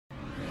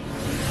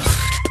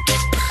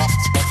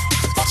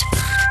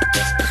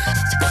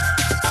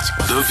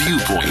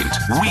Viewpoint,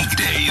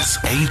 weekdays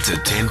 8 to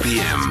 10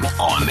 p.m.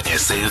 on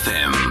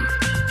SAfm.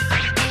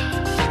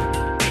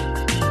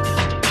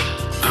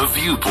 The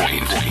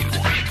Viewpoint.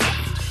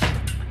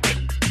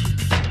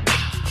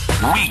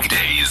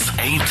 Weekdays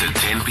 8 to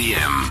 10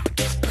 p.m.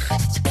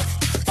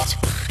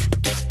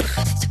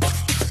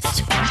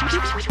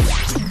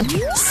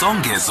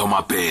 Songezo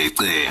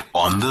Mabece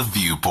on The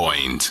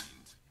Viewpoint.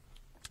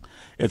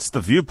 It's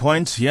The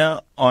Viewpoint here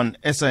on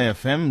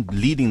SAfm,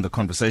 leading the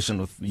conversation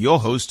with your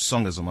host,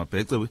 Songezo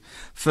Mabece.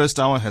 First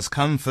hour has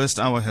come, first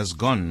hour has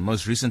gone.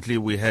 Most recently,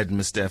 we had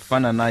Mr.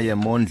 Fananaye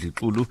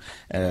Mondli-Xulu,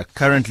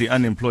 currently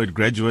unemployed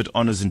graduate,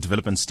 honors in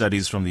development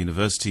studies from the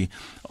University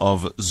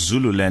of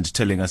Zululand,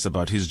 telling us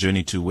about his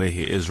journey to where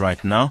he is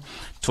right now,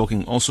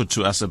 talking also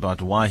to us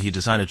about why he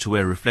decided to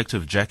wear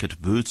reflective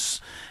jacket, boots,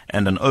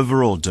 and an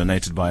overall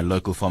donated by a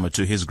local farmer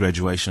to his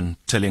graduation,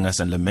 telling us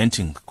and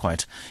lamenting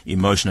quite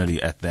emotionally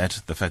at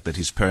that, the fact that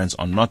his parents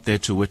are not there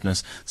to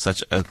witness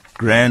such a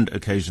grand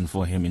occasion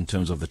for him in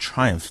terms of the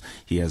triumph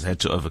he has had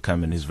to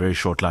overcome in his very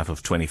short life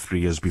of 23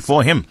 years.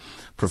 Before him,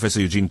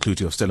 Professor Eugene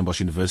Kluti of Stellenbosch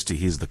University.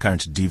 He is the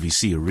current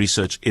DVC,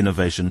 Research,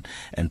 Innovation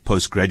and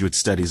Postgraduate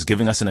Studies,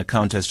 giving us an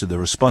account as to the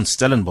response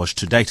Stellenbosch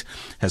to date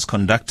has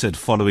conducted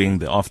following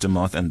the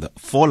aftermath and the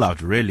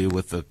fallout really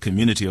with the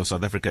community of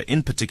South Africa,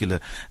 in particular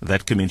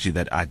that community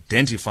that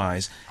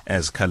identifies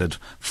as coloured,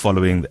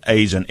 following the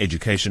age and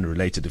education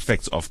related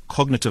effects of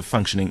cognitive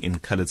functioning in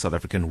coloured South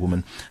African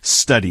women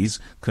studies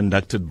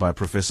conducted by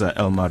Professor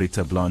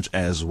Elmarita Blanche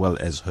as well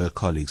as her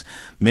colleagues.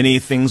 Many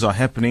things are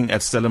happening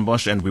at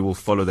Stellenbosch and we will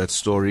follow that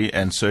story,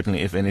 and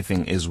certainly if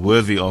anything is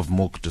worthy of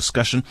more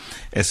discussion,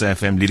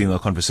 SAfm leading the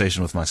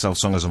conversation with myself,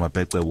 Songezo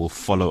Mabece, will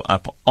follow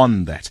up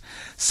on that.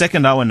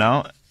 Second hour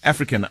now,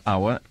 African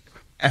Hour,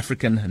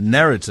 African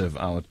Narrative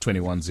Hour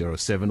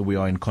 2107. We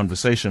are in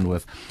conversation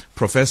with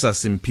Professor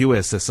Simphiwe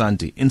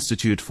Sesanti,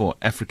 Institute for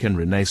African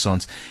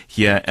Renaissance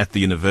here at the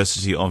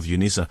University of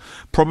Unisa.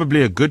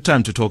 Probably a good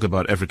time to talk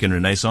about African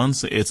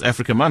Renaissance. It's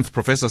Africa Month.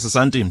 Professor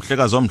Sesanti,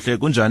 mhlekazo mhle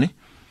kunjani?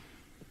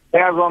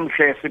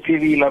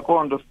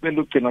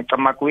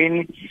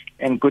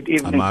 And good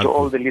evening to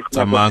all the listeners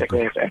of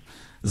SAfm.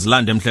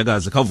 Zilande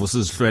mhlekazi, khawuvuse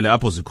izihlwele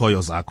apho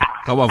zikhoyo zakho.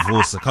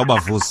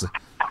 Khawavuse.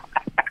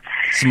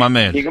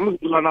 Simamele.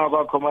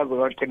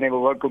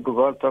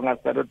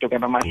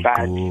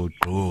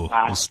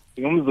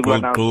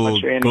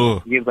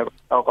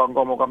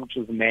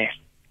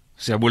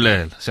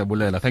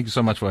 Siyabulela. Thank you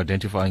so much for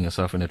identifying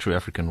yourself in a true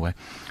African way.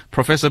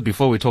 Professor,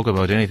 before we talk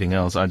about anything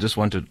else, I just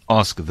want to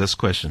ask this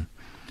question.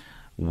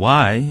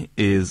 Why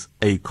is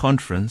a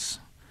conference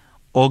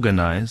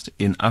organized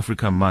in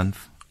Africa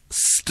Month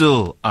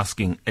still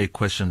asking a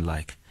question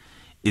like,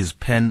 is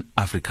Pan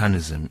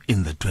Africanism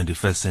in the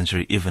 21st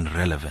century even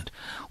relevant?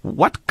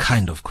 What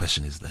kind of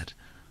question is that?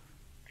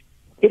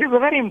 It is a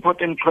very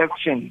important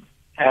question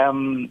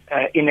in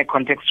a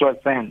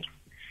contextual sense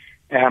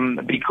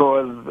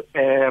because,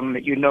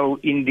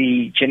 in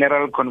the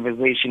general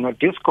conversation or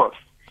discourse,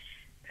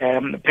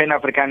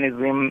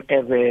 Pan-Africanism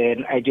as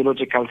an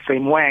ideological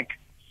framework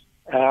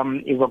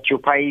is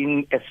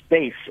occupying a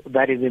space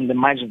that is in the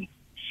margin.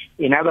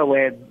 In other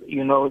words,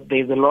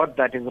 there's a lot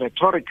that is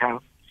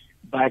rhetorical,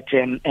 but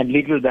and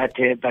little that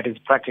is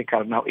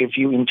practical. Now, if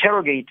you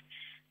interrogate,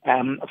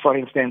 for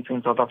instance,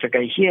 in South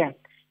Africa here,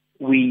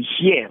 we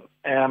hear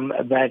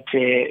that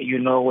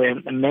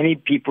many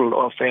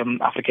people of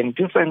African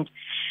descent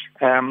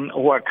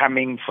who are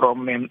coming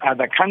from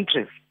other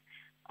countries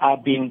are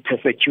being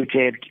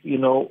persecuted,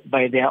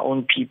 by their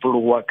own people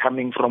who are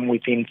coming from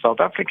within South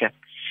Africa.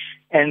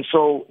 And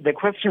so the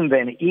question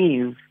then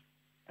is,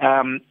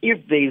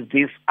 if there is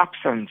this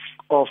absence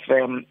of,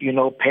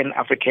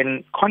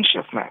 Pan-African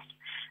consciousness,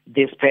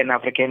 this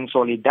Pan-African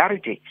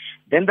solidarity,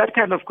 then that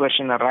kind of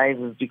question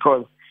arises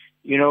because,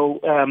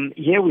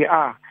 here we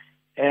are,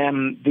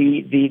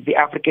 the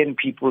African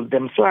people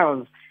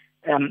themselves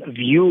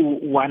view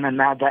one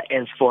another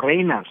as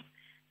foreigners.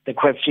 The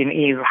question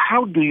is,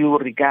 how do you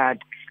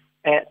regard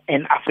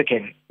an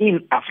African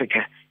in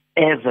Africa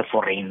as a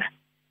foreigner?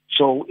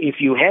 So if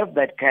you have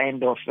that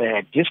kind of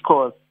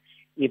discourse,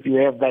 if you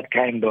have that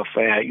kind of,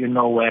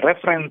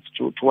 reference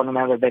to one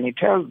another, then it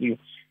tells you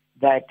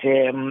that,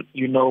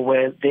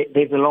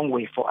 there's a long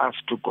way for us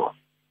to go.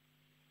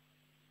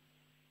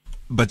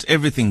 But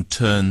everything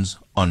turns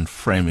on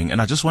framing.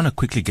 And I just want to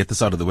quickly get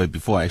this out of the way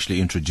before I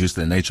actually introduce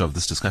the nature of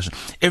this discussion.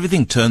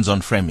 Everything turns on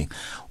framing.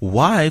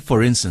 Why,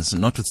 for instance,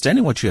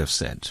 notwithstanding what you have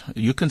said,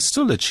 you can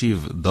still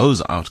achieve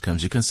those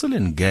outcomes. You can still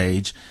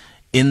engage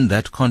in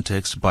that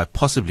context by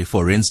possibly,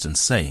 for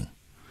instance, saying,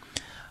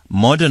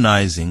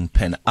 modernizing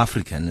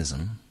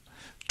Pan-Africanism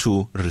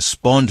to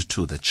respond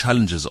to the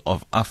challenges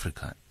of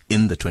Africa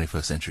in the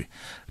 21st century.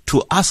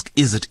 To ask,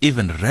 is it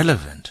even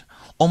relevant,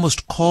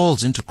 almost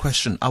calls into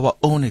question our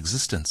own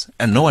existence.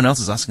 And no one else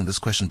is asking this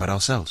question but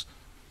ourselves.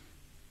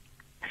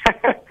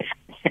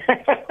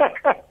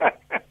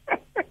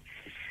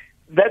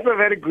 That's a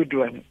very good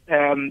one,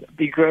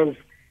 because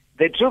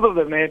the truth of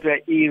the matter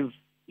is,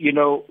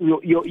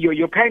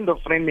 your kind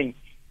of framing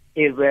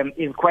is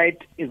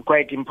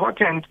quite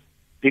important,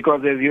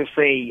 because, as you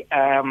say,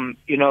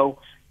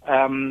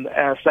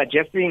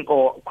 suggesting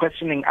or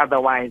questioning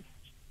otherwise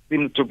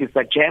seems to be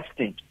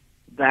suggesting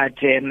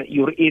that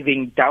you're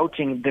even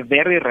doubting the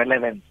very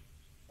relevance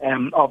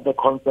of the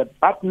concept,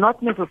 but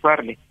not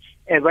necessarily.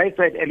 As I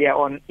said earlier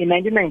on, in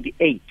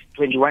 1998,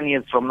 21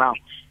 years from now,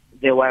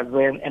 there was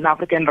an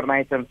African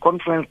Renaissance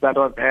conference that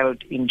was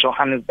held in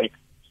Johannesburg.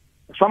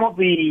 Some of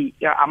the,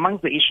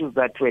 amongst the issues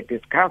that were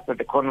discussed at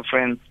the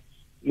conference,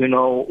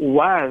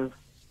 was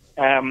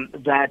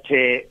that,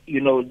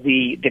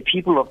 the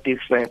people of this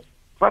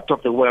part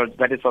of the world,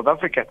 that is South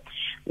Africa,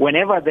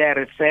 whenever they are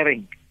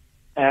referring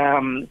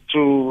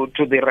to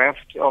the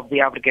rest of the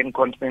African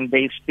continent,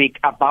 they speak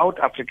about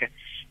Africa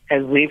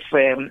as if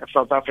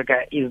South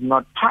Africa is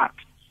not part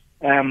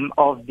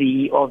of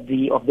the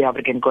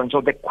African continent.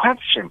 So the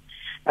question,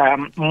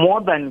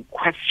 more than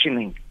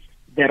questioning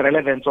the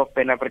relevance of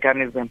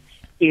Pan-Africanism,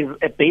 is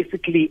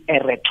basically a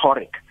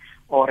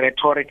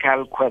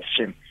rhetorical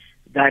question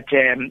that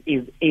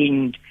is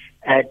aimed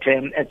at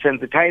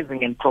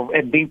sensitizing and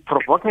being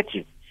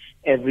provocative,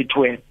 as it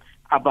were,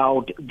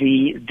 about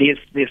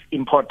this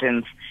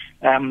importance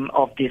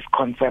of this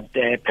concept,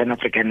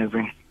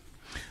 Pan-Africanism.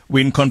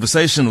 We're in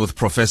conversation with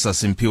Professor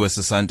Simphiwe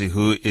Sesanti,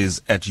 who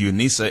is at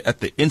Unisa at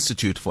the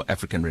Institute for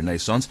African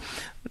Renaissance.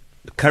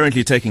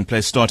 Currently taking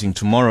place starting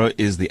tomorrow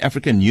is the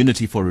African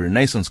Unity for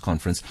Renaissance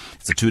Conference.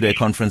 It's a 2-day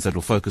conference that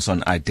will focus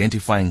on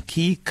identifying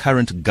key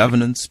current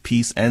governance,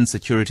 peace and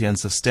security and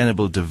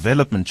sustainable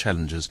development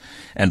challenges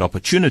and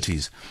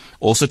opportunities.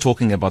 Also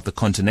talking about the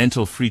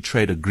Continental Free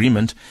Trade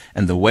Agreement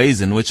and the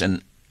ways in which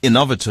an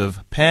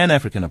innovative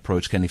Pan-African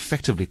approach can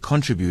effectively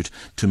contribute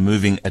to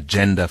moving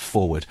agenda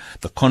forward.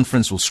 The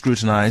conference will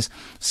scrutinize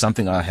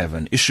something I have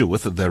an issue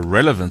with, the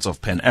relevance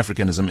of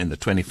Pan-Africanism in the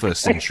 21st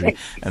century.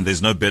 And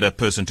there's no better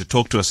person to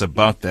talk to us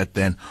about that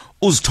than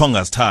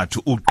Uztongas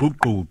Tatu.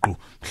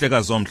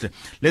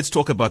 Let's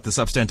talk about the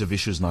substantive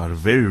issues now.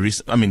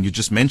 You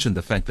just mentioned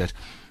the fact that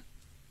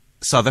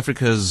South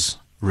Africa's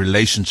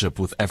relationship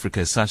with Africa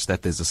is such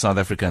that there's a South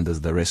Africa and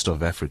there's the rest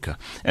of Africa.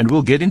 And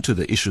we'll get into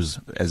the issues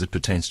as it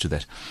pertains to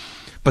that.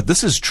 But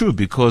this is true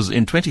because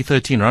in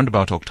 2013, around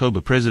about October,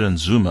 President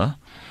Zuma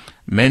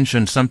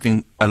mentioned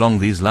something along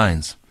these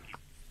lines.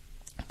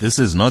 This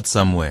is not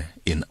somewhere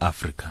in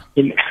Africa.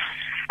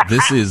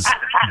 This is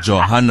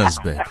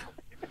Johannesburg.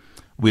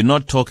 We're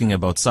not talking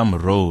about some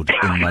road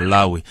in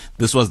Malawi.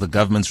 This was the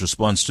government's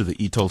response to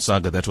the e-toll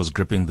saga that was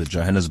gripping the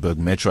Johannesburg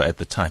metro at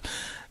the time.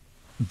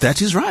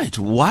 That is right.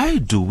 Why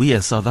do we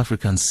as South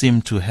Africans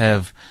seem to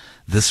have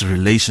this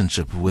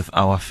relationship with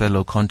our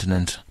fellow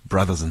continent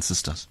brothers and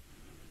sisters?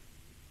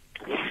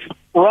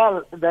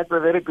 Well, that's a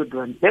very good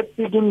one. Let's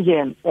begin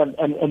here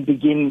and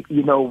begin,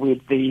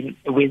 with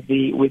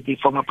the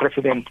former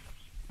president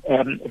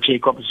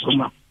Jacob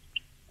Zuma,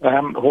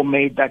 who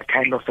made that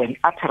kind of an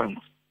utterance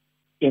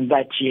in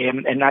that year,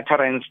 an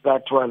utterance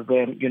that was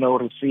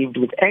received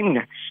with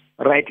anger,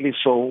 rightly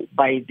so,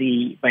 by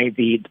the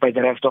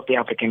rest of the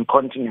African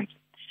continent.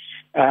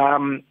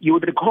 You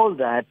would recall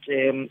that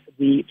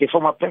the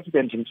former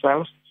president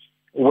himself,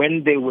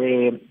 when there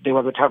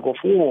was a tug of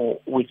war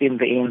within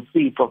the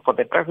ANC for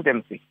the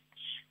presidency,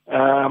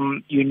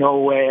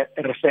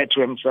 referred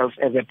to himself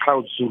as a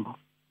proud Zulu,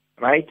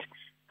 right?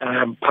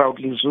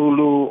 Proudly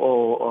Zulu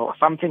or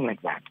something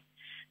like that.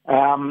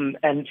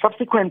 And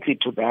subsequently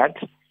to that,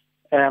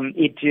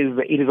 it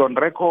is on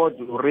record.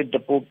 You read the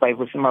book by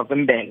Vusima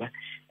Vimbela.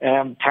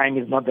 Time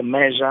is not the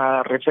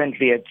measure.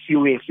 Recently, a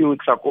few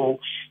weeks ago,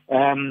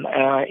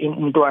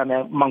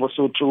 Mntwana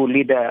Mangosuthu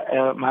leader,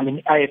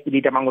 IFP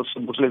leader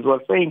Mangosuthu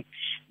was saying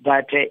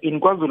that in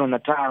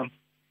KwaZulu-Natal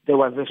there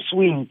was a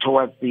swing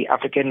towards the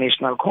African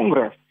National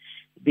Congress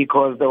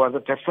because there was a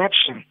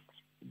perception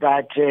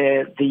that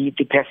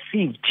the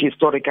perceived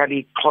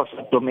historically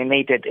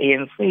Xhosa-dominated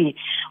ANC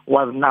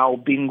was now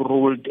being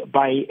ruled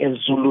by a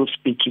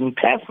Zulu-speaking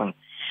person.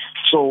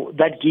 So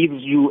that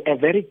gives you a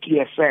very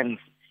clear sense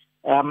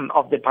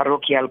of the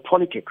parochial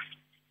politics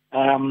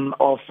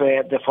of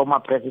the former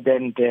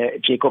president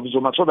Jacob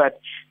Zuma. So that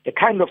the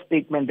kind of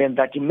statement then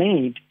that he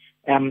made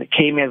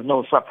came as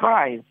no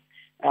surprise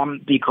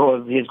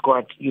because he's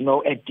got,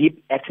 a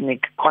deep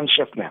ethnic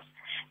consciousness,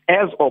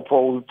 as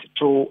opposed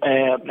to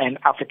an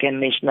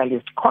African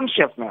nationalist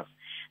consciousness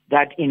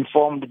that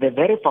informed the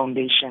very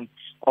foundation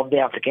of the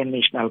African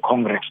National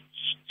Congress.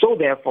 So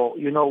therefore,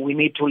 we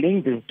need to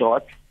link these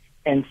dots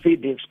and see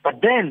this.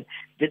 But then,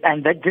 this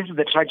is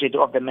the tragedy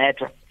of the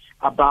matter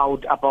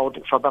about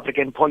South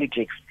African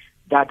politics,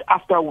 that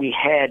after we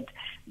had,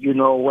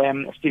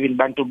 Stephen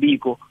Bantu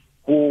Biko,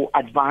 who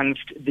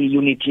advanced the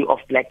unity of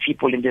black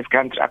people in this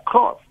country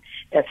across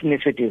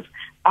ethnicities,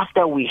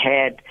 after we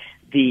had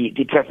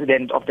the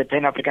president of the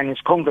Pan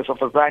Africanist Congress of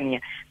Tanzania,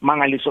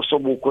 Mangaliso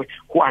Sobukwe,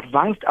 who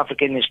advanced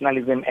African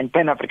nationalism and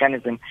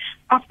Pan-Africanism.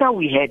 After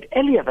we had,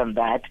 earlier than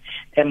that,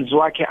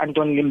 Zwakhe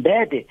Anton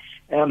Limbede,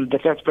 the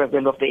first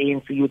president of the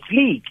ANC Youth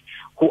League,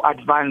 who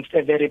advanced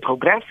a very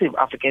progressive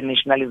African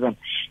nationalism.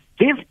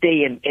 This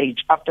day and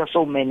age, after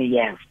so many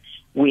years,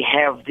 we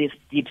have this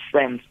deep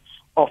sense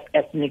of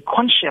ethnic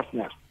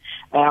consciousness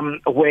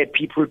where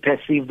people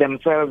perceive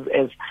themselves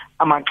as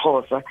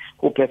Amaxhosa,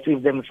 who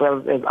perceive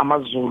themselves as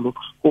AmaZulu,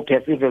 who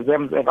perceive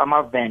themselves as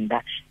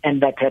AmaVenda,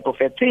 and that type of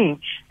a thing,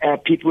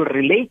 people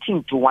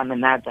relating to one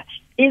another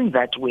in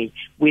that way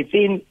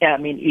within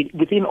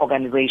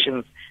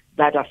organizations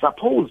that are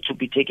supposed to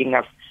be taking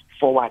us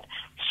forward.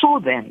 So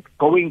then,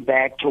 going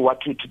back to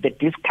the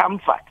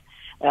discomfort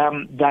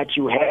that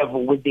you have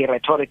with the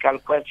rhetorical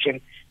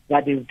question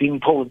that is being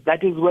posed,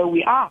 that is where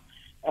we are.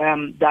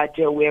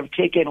 We have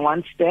taken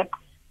one step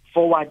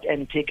forward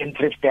and taken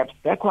 3 steps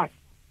backward.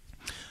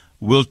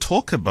 We'll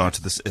talk about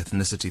this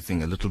ethnicity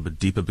thing a little bit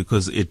deeper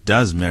because it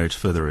does merit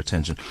further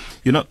attention.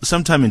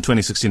 Sometime in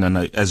 2016, and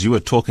as you were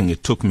talking,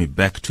 it took me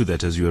back to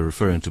that as you were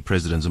referring to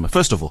President Zuma.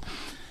 First of all,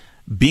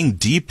 being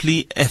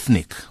deeply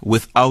ethnic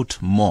without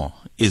more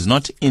is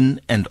not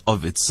in and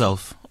of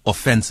itself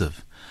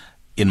offensive,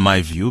 in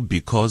my view,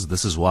 because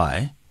this is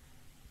why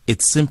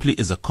it simply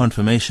is a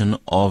confirmation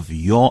of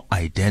your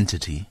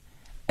identity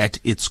at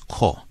its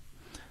core.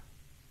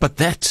 But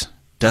that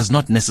does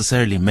not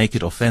necessarily make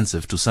it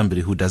offensive to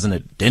somebody who doesn't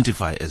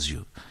identify as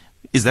you.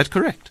 Is that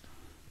correct?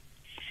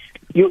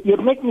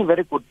 You're making a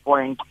very good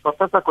point.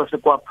 Professor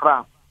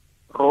Kosekwa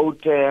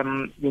wrote,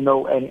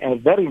 a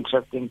very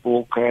interesting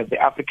book, The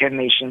African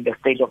Nation, The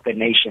State of the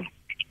Nation.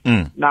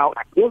 Now,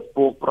 this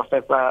book,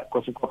 Professor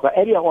Kosekwa,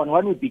 earlier on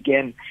when we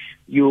began,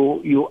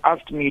 you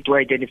asked me to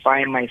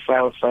identify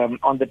myself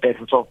on the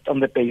basis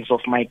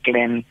of my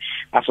clan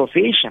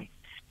association.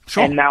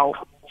 Sure. And now,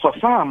 for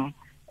some,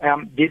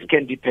 this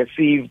can be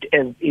perceived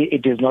as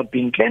it is not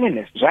being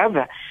cleanliness.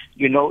 Rather,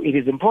 it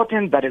is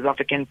important that as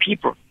African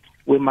people,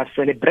 we must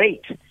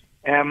celebrate,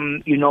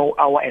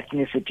 our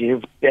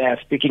ethnicities,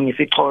 speaking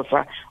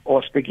isiXhosa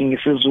or speaking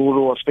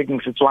isiZulu or speaking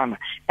isiTswana.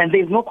 And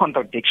there is no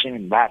contradiction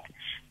in that.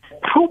 The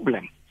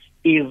problem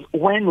is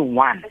when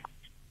one,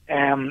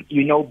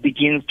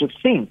 begins to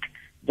think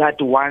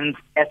that one's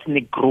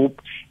ethnic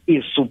group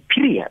is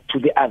superior to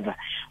the other.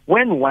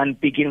 When one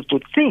begins to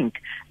think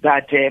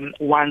that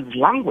one's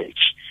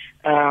language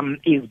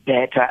is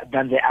better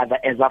than the other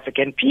as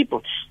African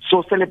people.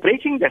 So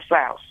celebrating the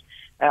South,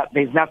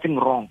 there's nothing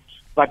wrong.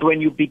 But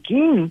when you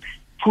begin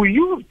to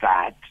use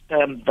that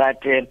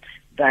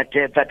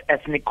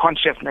ethnic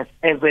consciousness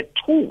as a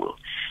tool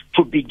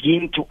to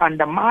begin to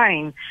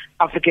undermine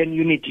African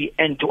unity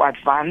and to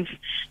advance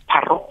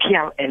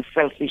parochial and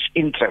selfish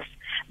interests,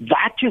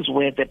 that is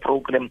where the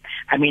problem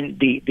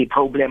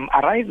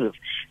arises.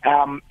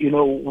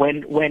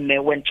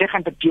 When Cheikh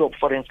Diop,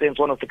 for instance,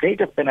 one of the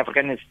greatest Pan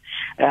Africanists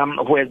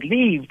who has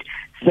lived,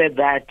 said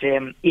that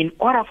in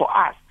order for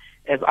us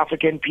as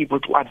African people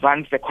to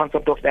advance the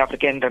concept of the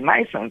African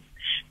Renaissance,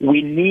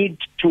 we need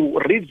to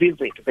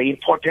revisit the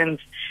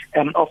importance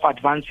of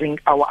advancing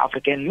our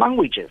African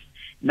languages.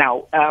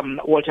 Now,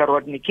 Walter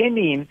Rodney came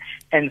in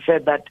and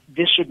said that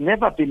this should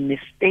never be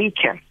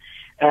mistaken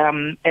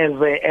as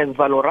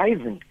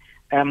valorizing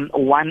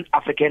one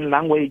African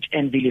language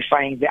and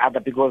vilifying the other,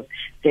 because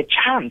the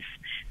chance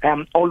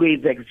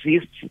always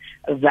exists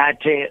that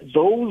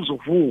those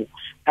who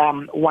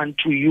want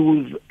to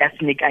use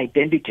ethnic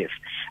identities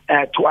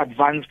to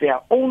advance their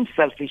own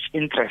selfish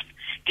interests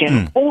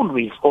can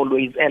always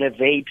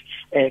elevate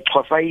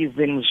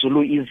Xhosaism,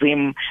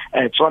 Zuluism,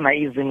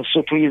 Tswanaism,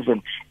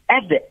 Sothoism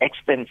at the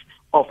expense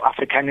of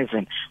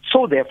Africanism.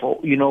 So therefore,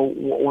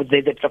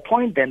 the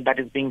point then that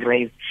is being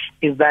raised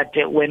is that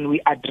when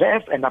we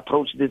address and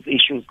approach these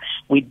issues,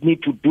 we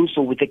need to do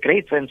so with a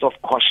great sense of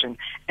caution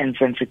and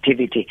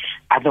sensitivity.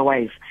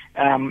 Otherwise,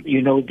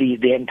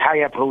 the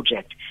entire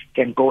project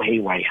can go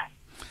haywire.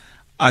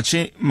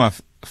 Archie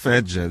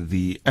Mafeja,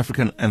 the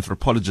African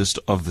anthropologist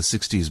of the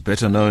 60s,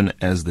 better known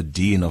as the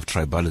Dean of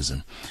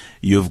Tribalism.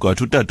 You've got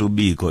Utatu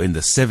Biko in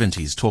the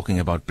 70s talking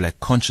about black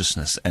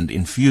consciousness, and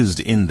infused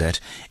in that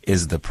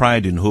is the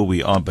pride in who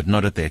we are, but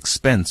not at the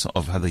expense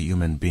of other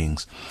human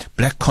beings.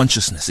 Black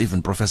consciousness,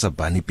 even Professor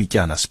Bani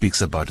Pityana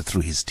speaks about it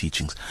through his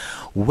teachings.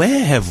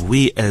 Where have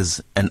we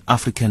as an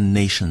African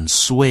nation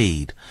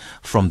swayed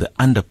from the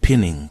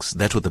underpinnings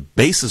that were the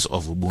basis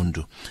of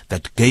Ubuntu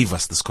that gave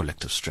us this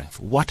collective strength?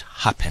 What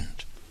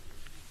happened?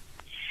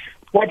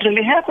 What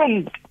really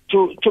happened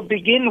to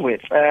begin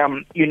with,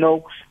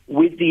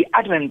 with the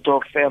advent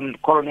of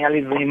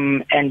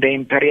colonialism and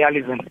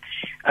imperialism,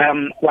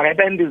 what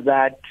happened is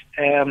that,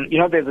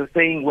 there's a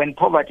saying, when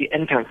poverty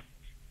enters,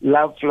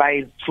 love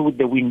flies through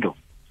the window.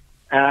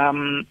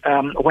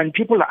 When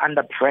people are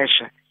under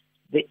pressure,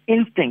 the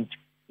instinct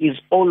is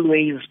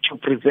always to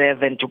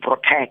preserve and to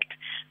protect,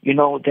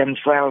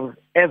 themselves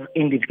as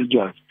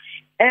individuals,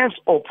 as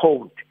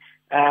opposed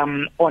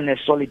on a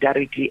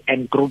solidarity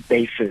and group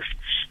basis.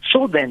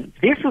 So then,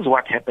 this is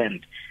what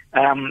happened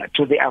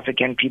to the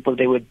African people.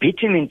 They were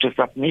beaten into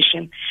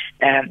submission,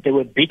 and they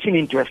were beaten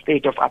into a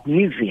state of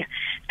amnesia.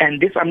 And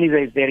this amnesia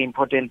is very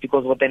important,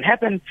 because what then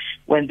happened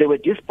when they were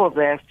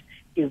dispossessed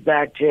is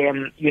that,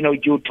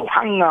 due to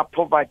hunger,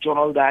 poverty, and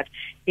all that,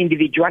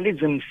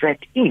 individualism set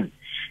in.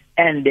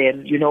 And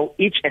then,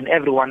 each and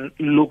everyone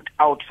looked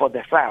out for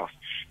themselves.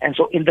 And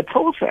so in the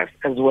process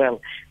as well,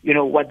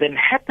 what then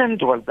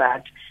happened was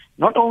that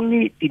not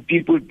only did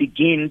people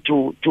begin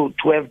to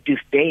have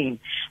disdain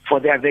for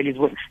their values,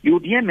 but you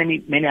would hear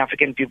many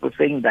African people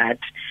saying that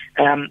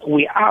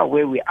we are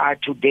where we are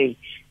today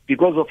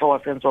because of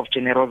our sense of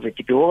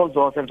generosity, because of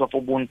our sense of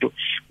Ubuntu.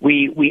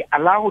 We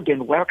allowed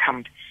and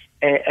welcomed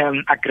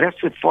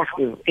aggressive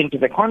forces into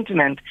the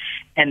continent,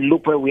 and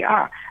look where we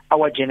are.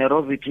 Our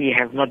generosity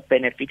has not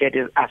benefited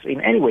us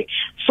in any way.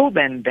 So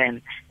then,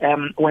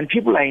 when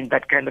people are in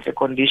that kind of a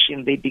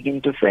condition, they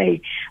begin to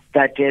say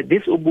that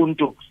this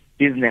Ubuntu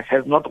business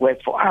has not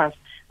worked for us,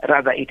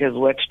 rather it has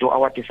worked to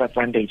our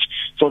disadvantage.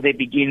 So they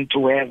begin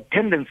to have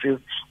tendencies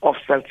of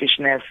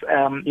selfishness,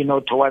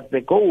 towards the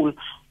goal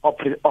of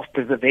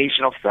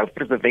preservation, of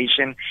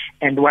self-preservation,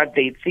 and what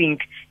they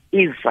think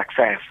is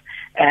success.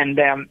 And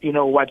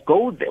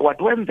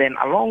what went then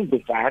along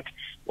with that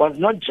was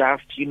not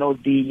just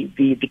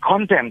the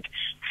contempt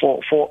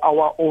for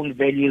our own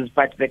values,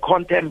 but the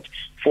contempt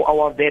for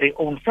our very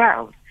own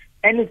selves.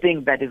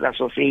 Anything that is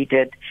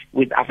associated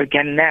with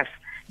Africanness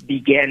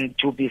began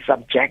to be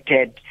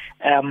subjected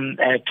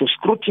to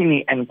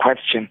scrutiny and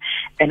question,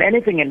 and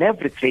anything and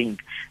everything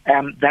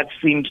that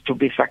seemed to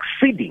be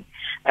succeeding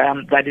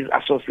that is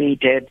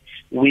associated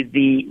with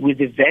the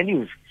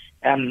values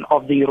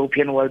of the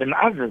European world and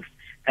others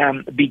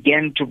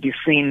began to be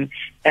seen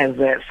as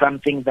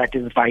something that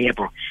is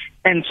viable.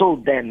 And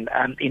so then,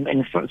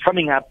 in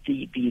summing up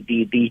the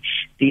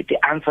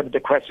answer to the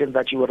question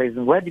that you were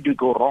raising, where did we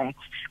go wrong?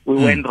 We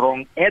went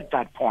wrong at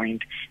that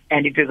point,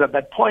 and it is at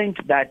that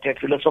point that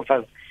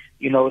philosophers,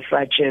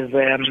 such as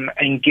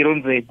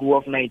Nkirunzegu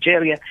of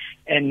Nigeria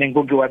and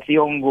Ngugi wa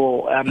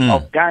Thiong'o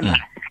of Ghana,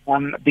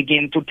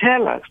 begin to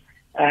tell us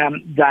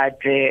that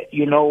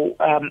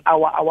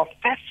our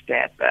first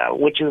step,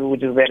 which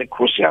is very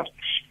crucial,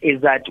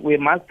 is that we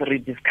must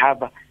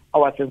rediscover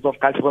our sense of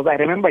culture. Because I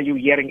remember you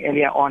hearing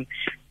earlier on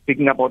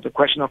speaking about the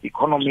question of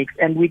economics,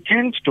 and we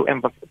tend to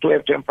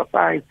have to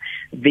emphasize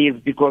these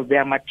because they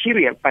are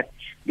material. But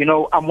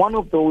I'm one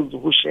of those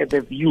who share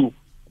the view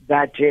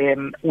that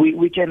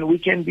we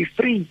can be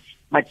free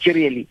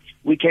materially.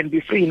 We can be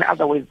free in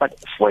other ways, but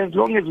for as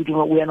long as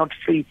we are not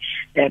free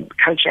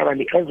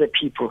culturally as a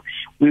people,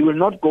 we will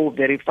not go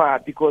very far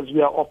because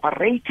we are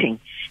operating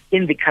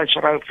in the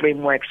cultural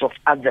frameworks of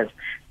others,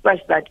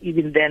 such that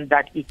even then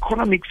that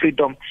economic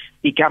freedom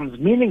becomes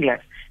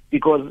meaningless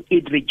because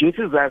it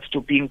reduces us to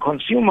being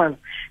consumers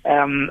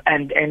and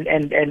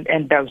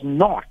does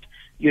not,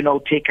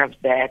 take us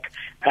back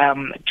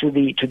to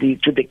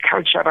the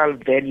cultural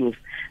values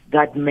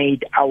that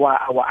made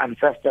our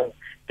ancestors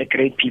the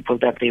great people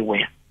that they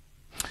were.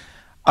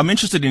 I'm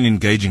interested in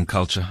engaging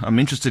culture. I'm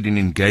interested in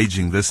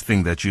engaging this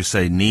thing that you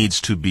say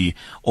needs to be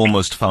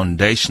almost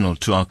foundational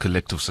to our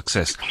collective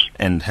success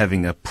and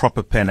having a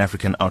proper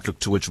Pan-African outlook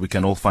to which we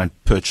can all find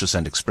purchase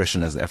and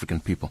expression as the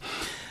African people.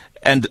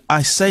 And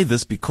I say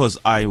this because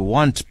I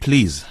want,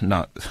 please,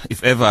 now,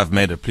 if ever I've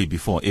made a plea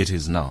before, it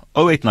is now.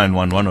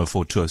 0891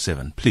 104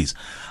 207. Please,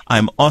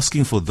 I'm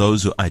asking for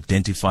those who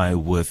identify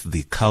with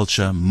the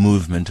culture,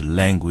 movement,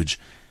 language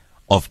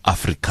of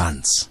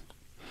Afrikaans.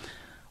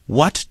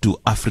 What do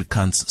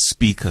Afrikaans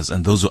speakers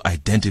and those who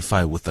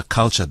identify with the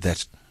culture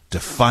that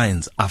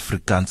defines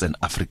Afrikaans and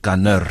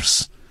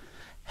Afrikaners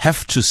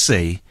have to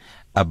say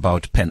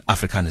about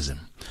Pan-Africanism?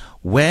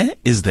 Where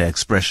is their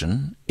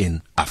expression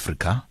in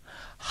Africa?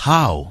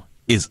 How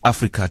is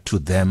Africa to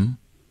them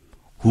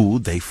who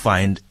they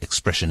find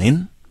expression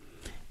in,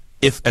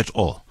 if at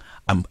all?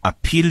 I'm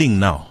appealing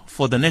now,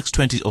 for the next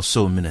 20 or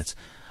so minutes,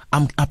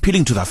 I'm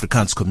appealing to the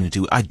Afrikaans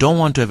community. I don't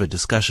want to have a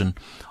discussion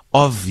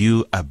of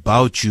you,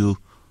 about you,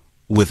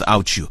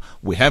 without you.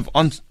 We have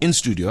in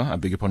studio,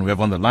 we have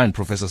on the line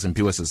Professor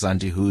Simphiwe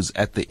Sesanti, who's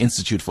at the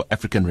Institute for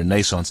African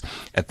Renaissance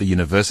at the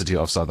University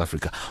of South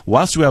Africa.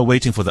 Whilst we are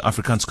waiting for the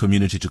Afrikaans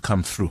community to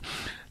come through,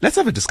 let's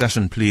have a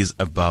discussion, please,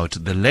 about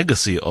the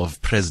legacy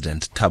of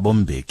President Thabo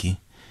Mbeki,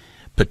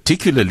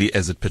 particularly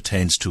as it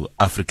pertains to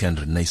African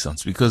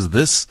Renaissance, because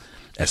this,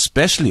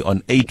 especially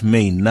on 8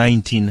 May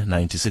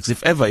 1996,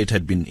 if ever it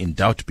had been in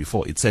doubt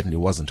before, it certainly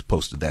wasn't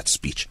post that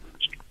speech.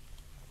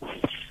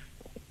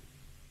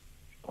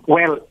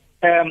 Well,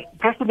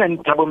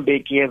 President Thabo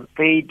Mbeki has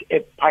played a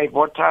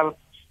pivotal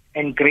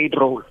and great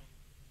role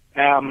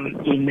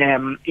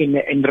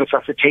in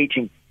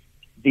resuscitating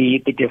the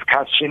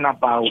discussion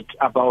about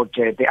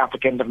the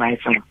African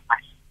Renaissance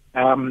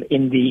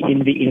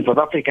in South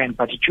Africa in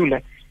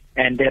particular,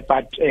 and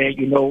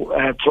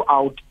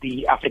throughout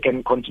the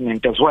African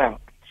continent as well.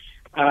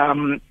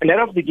 Let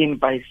us begin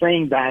by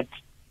saying that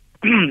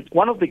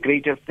one of the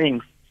greatest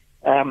things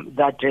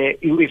that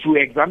if we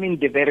examine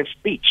the very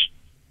speech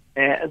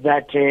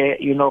that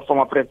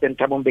former President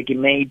Thabo Mbeki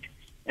made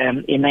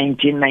in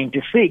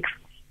 1996,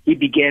 he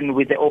began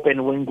with the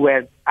open wing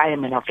words, "I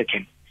am an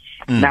African."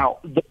 Now,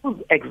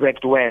 those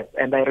exact words,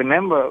 and I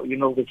remember,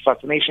 with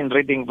fascination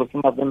reading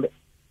Vusuma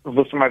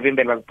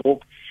Vimbela's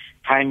book,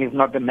 "Time is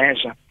Not the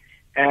Measure."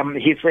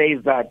 He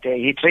says that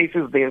he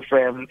traces this.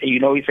 He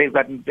says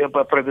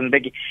that President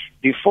Mbeki,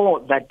 before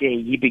that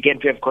day, he began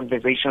to have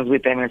conversations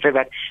with them and said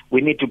that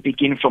we need to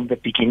begin from the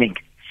beginning.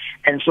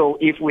 And so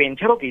if we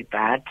interrogate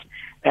that,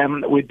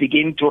 we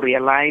begin to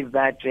realize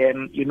that,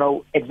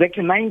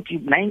 exactly 90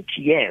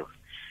 years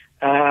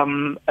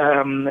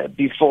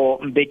before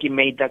Mbeki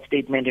made that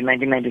statement in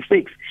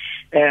 1996,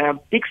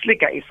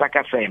 Pixlika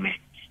Isakafeme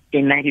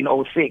in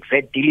 1906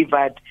 had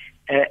delivered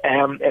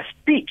a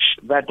speech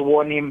that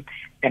won him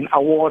an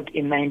award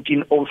in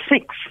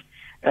 1906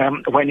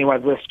 when he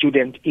was a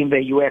student in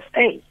the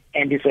USA,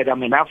 and he said,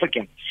 "I'm an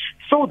African."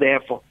 So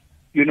therefore,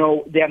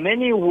 there are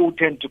many who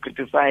tend to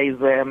criticize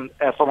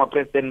former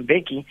President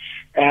Mbeki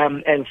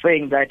and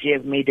saying that he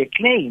has made a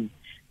claim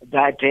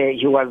that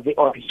he was the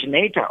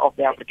originator of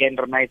the African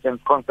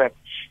Renaissance concept,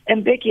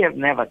 and Mbeki has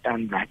never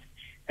done that.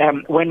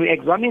 When we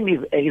examine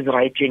his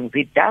writings,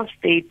 he does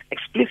state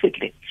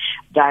explicitly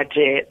that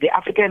the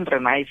African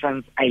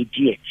Renaissance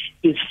idea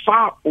is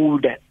far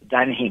older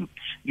than him,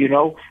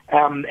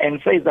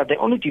 and says that the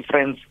only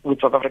difference with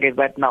South Africa is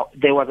that now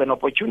there was an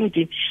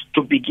opportunity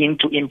to begin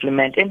to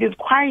implement, and is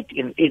quite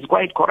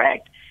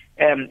correct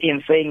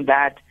in saying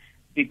that,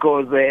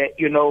 because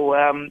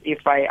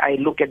if I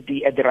look at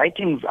the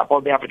writings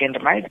about the African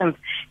Renaissance,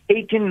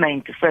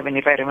 1897,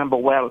 if I remember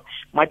well,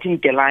 Martin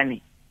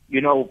Delany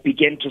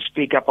began to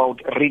speak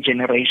about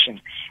regeneration.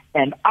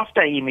 And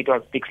after him, it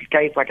was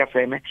Pixlika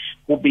Isakafeme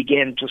who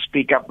began to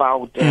speak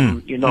about,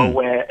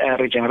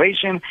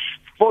 regeneration,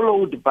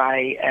 followed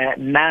by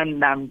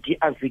Namdi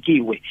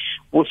Azikiwe,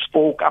 who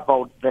spoke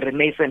about the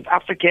Renaissance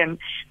African,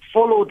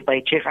 followed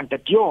by Chefanta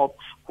Diop,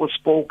 who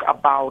spoke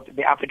about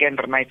the African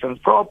Renaissance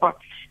proper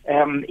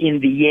in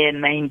the year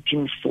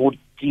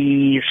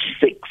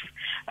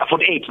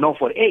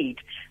 1948,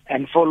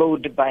 and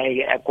followed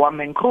by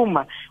Kwame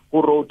Nkrumah,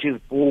 who wrote his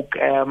book,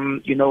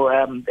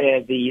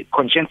 The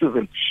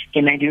Conscientism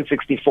in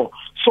 1964.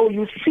 So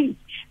you see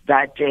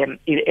that in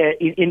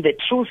the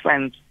true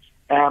sense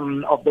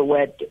of the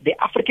word, the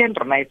African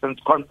Renaissance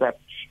concept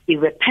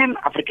is a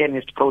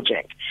Pan-Africanist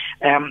project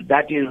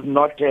that is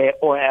not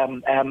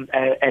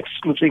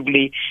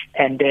exclusively,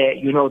 and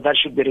that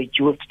should be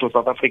reduced to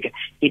South Africa.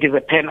 It is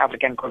a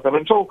Pan-African concept.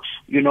 And so,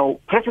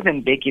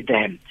 President Mbeki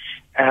then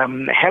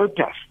helped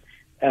us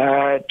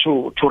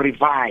to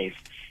revive.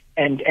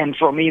 And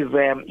from his,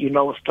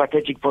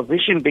 strategic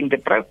position, being the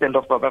president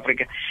of South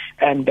Africa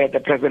and the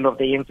president of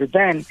the ANC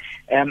then,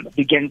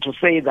 began to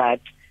say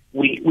that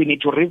we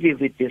need to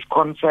revisit this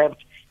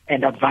concept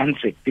and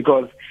advance it,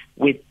 because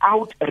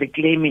without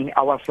reclaiming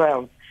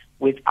ourselves,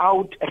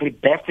 without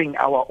rebirthing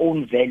our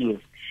own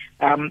values,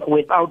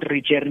 without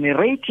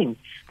regenerating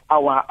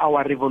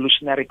our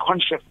revolutionary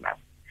consciousness,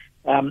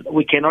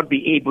 we cannot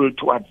be able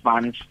to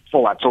advance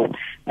forward. So,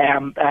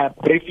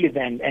 briefly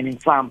then, and in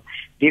sum,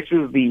 this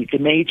is the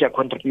major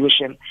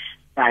contribution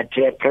that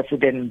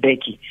President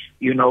Mbeki,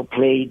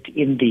 played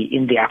in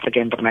the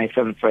African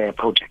Renaissance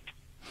project.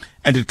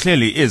 And it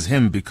clearly is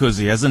him, because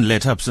he hasn't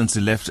let up since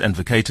he left and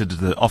vacated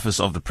the office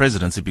of the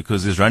presidency,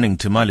 because he's running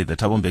Timali, the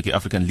Thabo Mbeki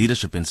African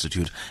Leadership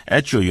Institute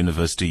at your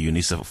university,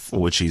 Unisa, for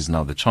which he is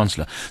now the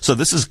chancellor. So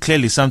this is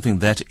clearly something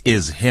that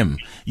is him.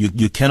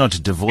 You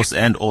cannot divorce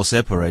and or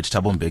separate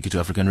Thabo Mbeki to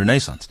African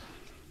Renaissance.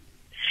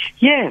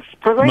 Yes,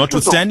 precisely.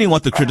 Notwithstanding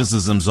what the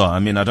criticisms are, I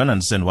mean, I don't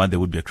understand why there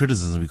would be a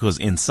criticism, because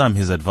in some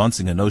he's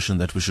advancing a notion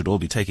that we should all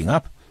be taking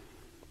up.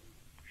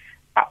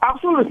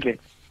 Absolutely.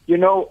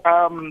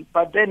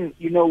 But then,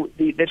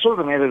 the truth of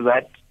the matter is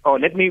that,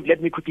 let me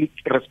quickly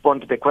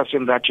respond to the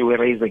question that you were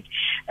raising.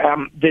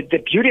 The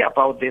beauty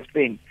about this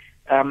thing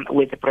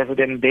with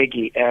President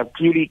Mbeki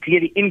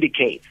clearly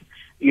indicates,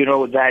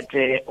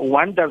 that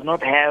one does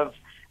not have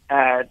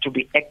to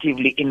be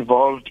actively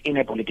involved in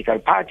a political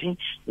party.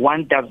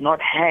 One does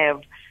not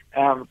have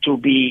to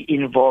be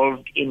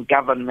involved in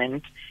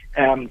government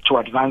to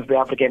advance the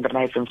African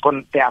Renaissance.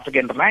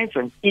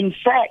 In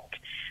fact,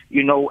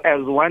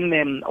 as one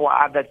or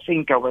other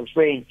thinker was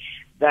saying,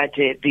 that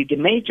the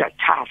major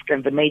task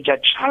and the major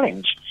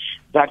challenge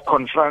that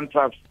confronts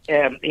us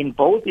in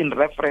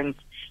reference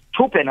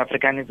to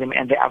Pan-Africanism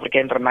and the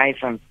African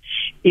Renaissance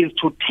is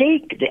to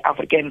take the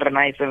African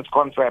Renaissance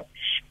concept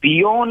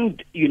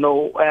beyond,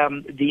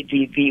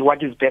 the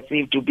what is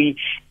perceived to be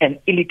an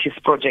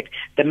elitist project.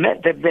 The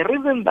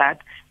reason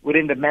that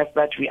within the mess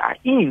that we are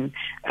in,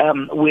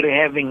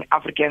 we're having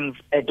Africans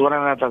at one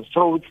another's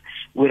throats,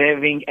 we're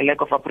having a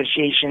lack of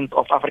appreciation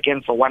of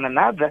Africans for one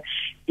another,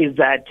 is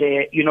that,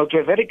 to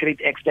a very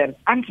great extent,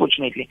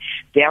 unfortunately,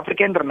 the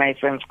African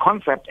Renaissance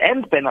concept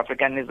and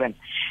Pan-Africanism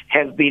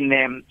has been,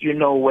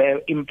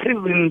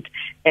 imprisoned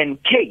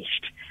and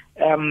caged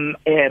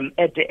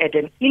at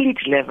an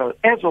elite level,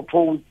 as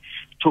opposed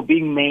to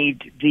being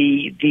made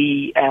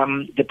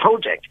the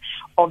project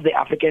of the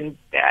African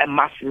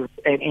masses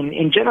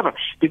in general.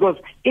 Because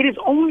it is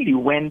only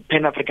when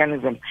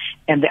Pan-Africanism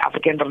and the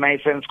African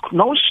Renaissance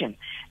notion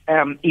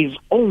is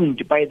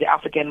owned by the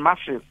African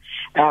masses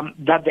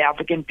that the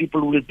African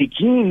people will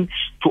begin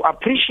to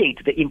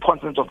appreciate the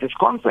importance of this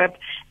concept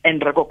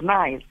and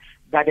recognize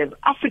that as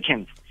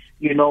Africans,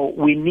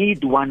 we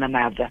need one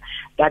another.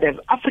 That as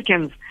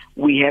Africans,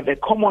 we have a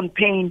common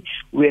pain,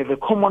 we have a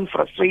common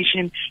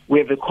frustration, we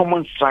have a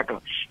common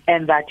struggle.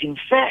 And that in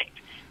fact,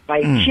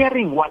 by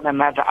tearing one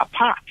another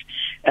apart,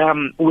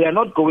 we are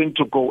not going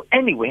to go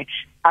anywhere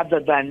other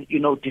than,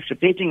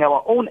 dissipating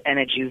our own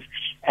energies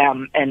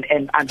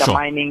and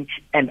undermining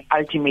and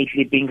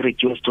ultimately being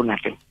reduced to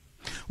nothing.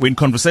 We're in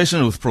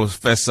conversation with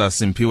Professor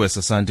Simphiwe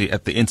Sesanti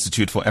at the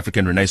Institute for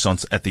African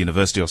Renaissance at the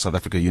University of South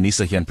Africa,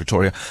 Unisa, here in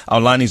Pretoria. Our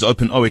line is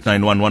open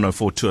 0891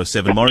 104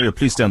 207. Mario,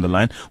 please stay on the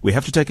line. We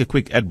have to take a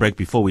quick ad break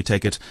before we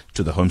take it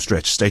to the home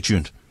stretch. Stay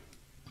tuned.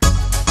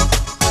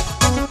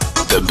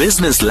 The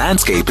business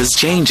landscape is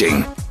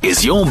changing.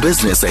 Is your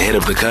business ahead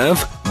of the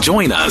curve?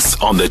 Join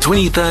us on the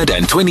 23rd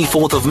and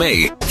 24th of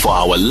May for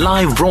our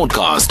live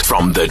broadcast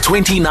from the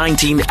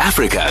 2019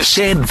 Africa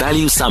Shared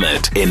Value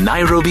Summit in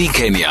Nairobi,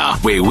 Kenya,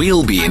 where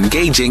we'll be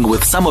engaging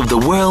with some of the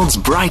world's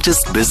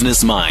brightest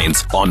business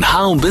minds on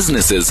how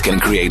businesses can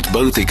create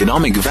both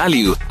economic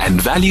value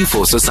and value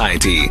for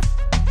society.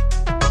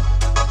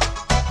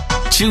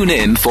 Tune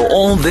in for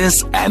all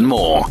this and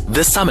more.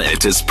 The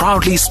summit is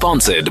proudly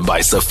sponsored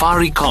by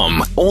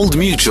Safaricom, Old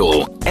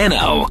Mutual,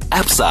 NL,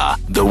 APSA,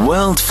 the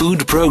World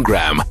Food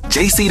Programme,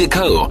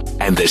 JC&Co,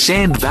 and the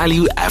Shared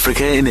Value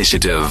Africa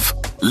Initiative.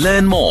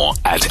 Learn more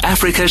at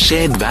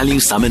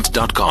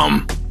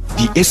africasharedvaluesummit.com.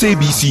 The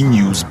SABC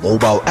News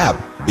mobile app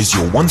is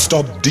your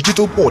one-stop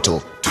digital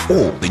portal to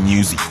all the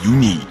news you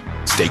need.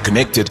 Stay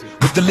connected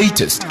with the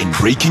latest in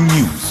breaking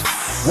news.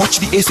 Watch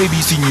the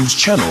SABC News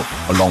channel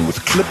along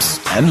with clips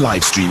and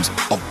live streams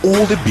of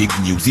all the big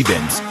news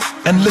events.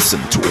 And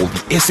listen to all the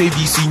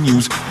SABC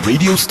News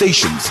radio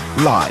stations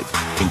live,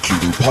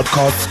 including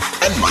podcasts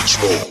and much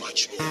more.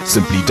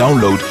 Simply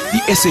download the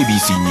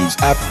SABC News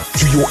app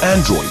to your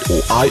Android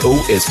or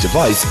iOS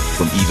device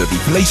from either the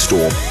Play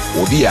Store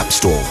or the App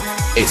Store.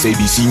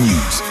 SABC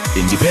News,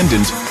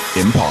 independent,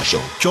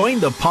 impartial. Join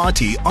the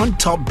party on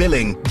Top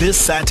Billing this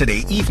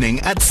Saturday evening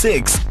at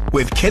 6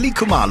 with Kelly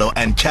Kumalo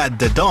and Chad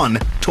Dadon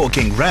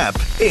talking rap,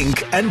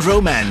 ink and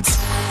romance.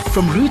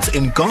 From roots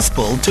in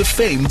gospel to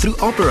fame through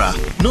opera,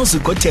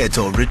 Nozuko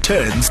Teto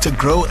returns to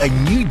grow a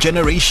new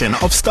generation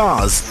of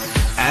stars.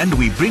 And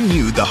we bring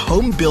you the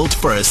home built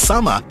for a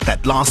summer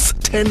that lasts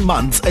 10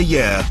 months a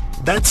year.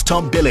 That's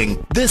Top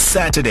Billing this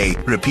Saturday.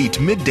 Repeat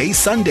midday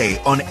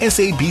Sunday on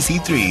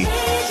SABC3.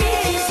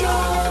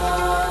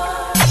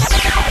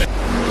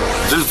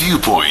 The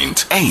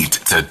Viewpoint, 8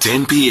 to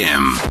 10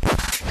 p.m.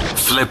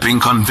 Flipping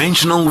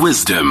conventional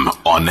wisdom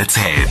on its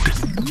head.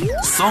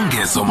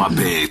 Songezo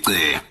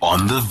Mabece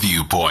on The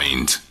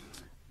Viewpoint.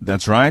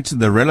 That's right.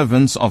 The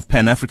relevance of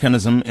Pan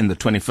Africanism in the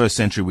 21st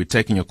century. We're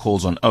taking your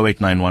calls on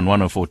 0891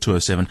 104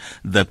 207.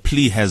 The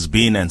plea has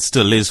been and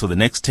still is for the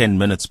next 10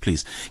 minutes,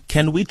 please.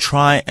 Can we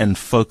try and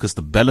focus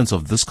the balance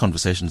of this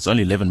conversation? It's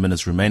only 11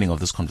 minutes remaining of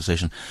this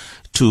conversation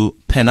to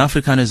Pan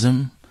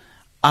Africanism,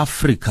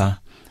 Africa,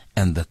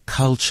 and the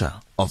culture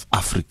of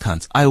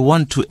Afrikaans. I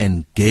want to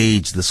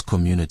engage this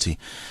community.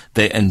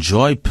 They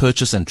enjoy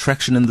purchase and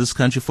traction in this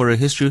country for a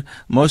history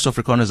most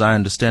Afrikaners, I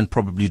understand,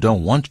 probably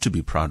don't want to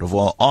be proud of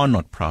or are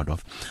not proud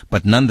of.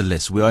 But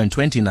nonetheless, we are in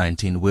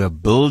 2019. We are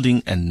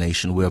building a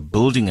nation. We are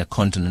building a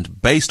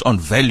continent based on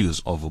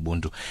values of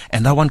Ubuntu.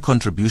 And I want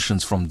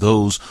contributions from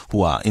those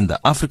who are in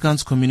the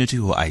Afrikaans community,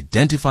 who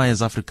identify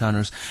as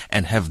Afrikaners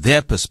and have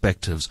their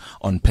perspectives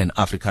on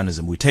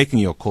Pan-Africanism. We're taking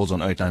your calls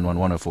on 0891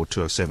 104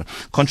 207.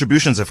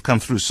 Contributions have come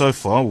through so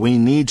far. We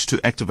need to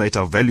activate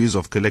our values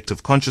of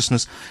collective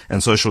consciousness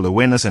and social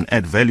awareness and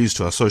add values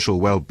to our social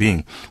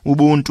well-being.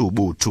 Ubuntu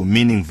Ubuntu,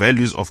 meaning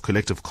values of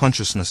collective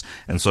consciousness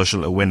and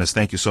social awareness.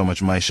 Thank you so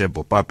much, Maishe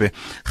Bopape.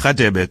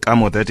 Khadebe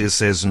Kamo, that is,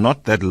 says,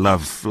 not that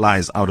love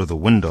flies out of the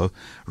window,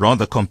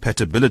 rather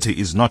compatibility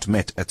is not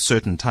met at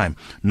certain time.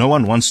 No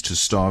one wants to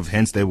starve,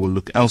 hence they will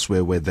look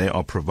elsewhere where they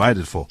are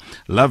provided for.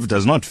 Love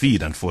does not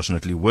feed,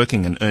 unfortunately.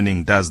 Working and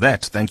earning does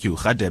that. Thank you,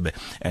 Khadebe.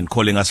 And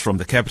calling us from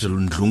the capital,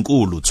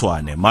 Ndlunkulu,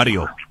 Tshwane,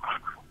 Mario.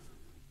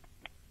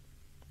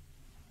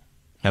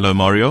 Hello,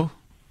 Mario.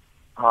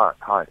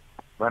 Hi.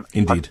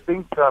 Indeed. I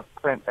think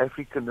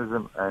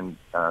Pan-Africanism and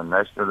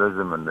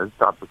nationalism and this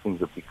type of things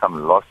have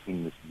become lost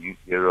in this new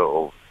era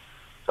of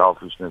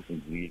selfishness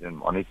and greed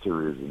and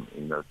monetarism.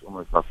 It's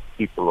almost like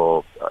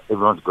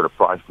everyone's got a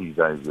price these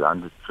days.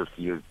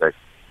 150 years back,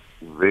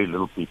 very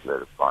little people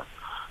had a price.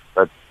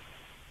 But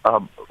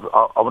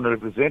I want to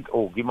represent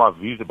or give my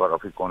views about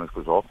Afrikaners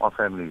because half my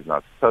family is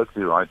like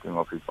totally writing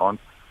Afrikaans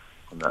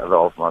and the other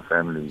half of my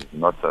family is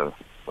not so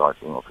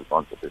writing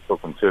Afrikaans, but they're still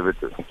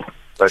conservative.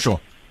 But sure.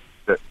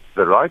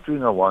 The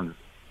right-winger ones,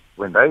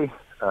 when they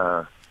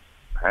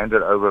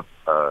handed over,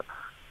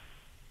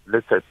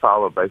 let's say,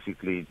 power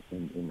basically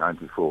in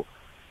 94,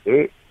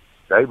 they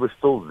were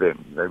still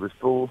them. They were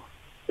still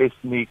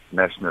ethnic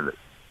nationalists.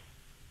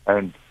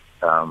 And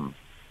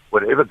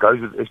whatever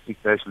goes with ethnic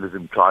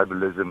nationalism,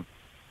 tribalism,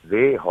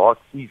 their heart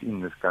is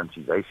in this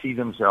country. They see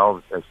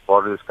themselves as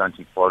part of this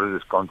country, part of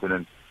this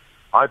continent.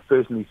 I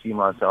personally see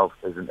myself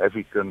as an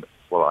African.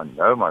 Well, I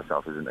know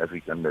myself as an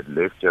African that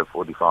left here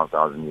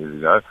 45,000 years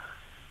ago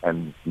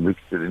and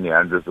mixed it in the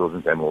Neanderthals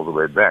and came all the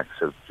way back.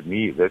 So to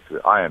me, that's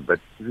where I am. But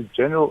the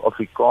general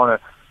Afrikaner,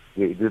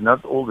 they're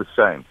not all the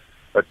same.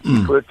 But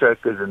fur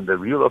trackers and the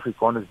real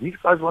Afrikaners, these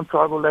guys want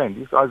tribal land.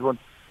 These guys want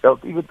They'll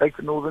even take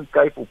the Northern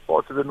Cape or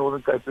parts of the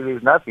Northern Cape where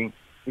there's nothing,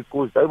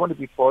 because they want to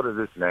be part of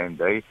this land.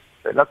 They're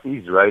like the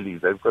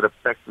Israelis. They've got a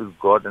pact with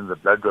God and the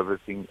blood river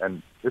thing,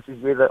 and this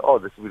is where they are.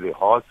 This is where their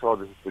hearts are.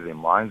 This is where their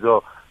minds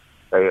are.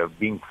 They are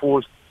being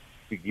forced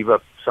to give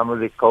up some of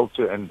their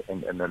culture and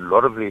a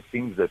lot of their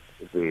things, that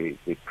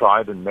their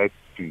pride and that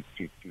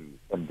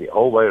and their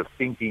whole way of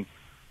thinking,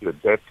 to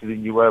adapt to the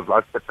new way of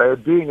life. But they are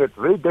doing it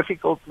very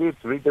difficultly.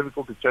 It's very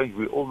difficult to change.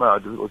 We all know how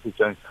difficult to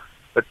change.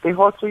 But their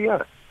hearts are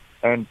here.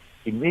 And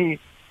to me,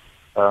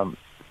 the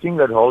thing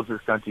that holds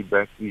this country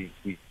back is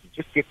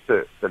just get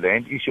the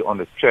land issue on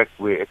a track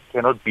where it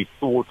cannot be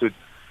thwarted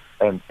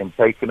and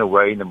taken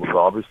away in a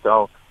Mugabe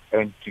style,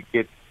 and to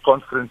get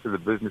confidence of the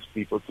business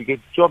people, to get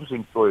jobs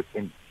employed,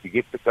 and to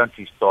get the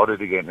country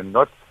started again, and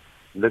not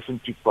listen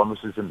to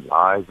promises and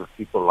lies of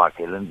people like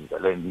Helen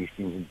and these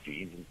things and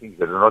dreams and things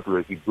that are not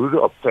working. Buddha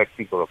are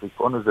practical.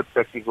 Afrikaners are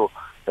practical.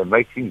 They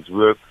make things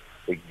work.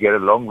 They get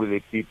along with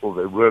their people.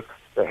 They work.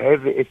 They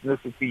have the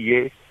ethnicity,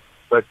 yes,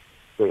 but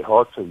their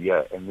hearts are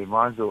here, and their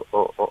minds are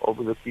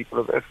over the people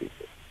of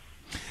Africa.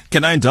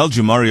 Can I indulge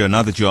you, Mario,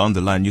 now that you're on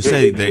the line? You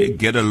say they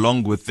get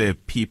along with their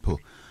people.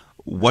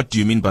 What do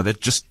you mean by that?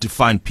 Just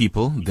define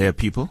people, their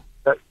people?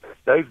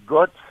 They've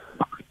got...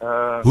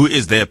 Who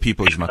is their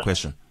people is my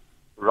question.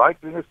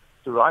 Right-wingers,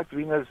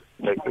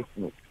 they're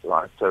ethnic,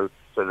 right? So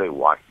they're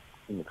white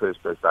in the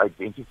first place. They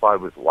identify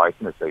with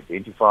whiteness. They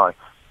identify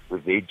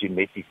with their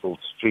genetical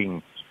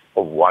string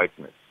of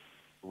whiteness,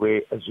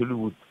 where a Zulu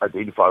would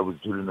identify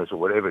with Zuluness or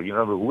whatever. You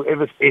know,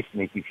 whoever's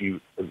ethnic, if you're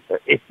an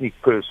ethnic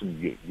person,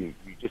 you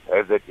just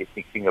have that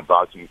ethnic thing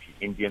about you. If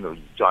you're Indian or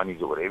you're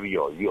Chinese or whatever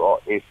you are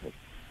ethnic.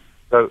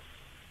 So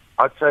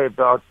I'd say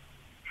about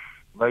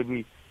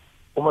maybe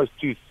almost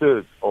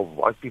 2/3 of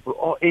white people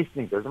are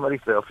ethnic. Doesn't matter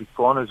if they're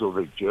Afrikaners or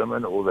they're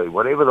German or they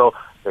whatever they are.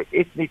 They're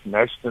ethnic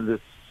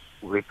nationalists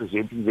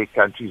representing their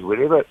countries,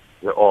 wherever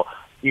they are.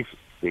 If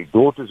their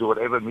daughters or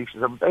whatever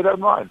mixes up, they don't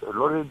mind. A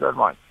lot of them don't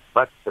mind.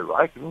 But the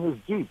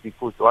right-wingers do,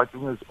 because the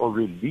right-wingers are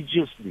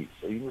religiously.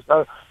 So you must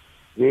know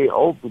their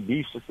whole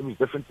belief system is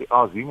different to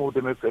ours. We're more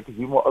democratic,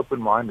 we're more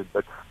open-minded.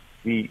 But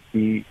the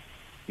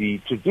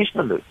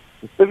traditionalists,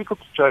 it's difficult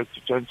to change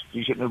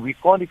tradition, and we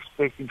can't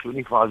expect in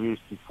 25 years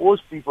to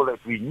force people that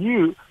we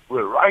knew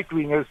were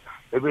right-wingers.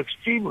 They were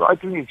extreme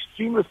right-wing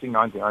extremists in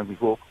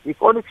 1994. We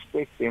can't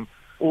expect them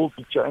all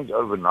to change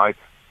overnight,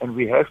 and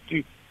we have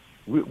to.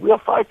 We are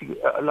fighting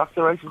like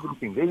the racism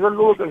thing. There's a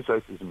law against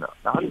racism now.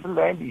 Now it's a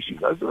land issue.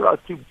 Those are our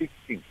two big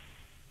things.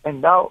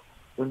 And now,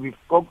 when we've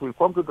conquered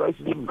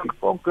racism, we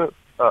conquer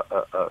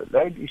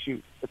land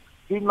issue. It's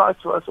green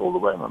lights for us all the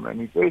way, my man.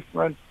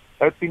 Investment,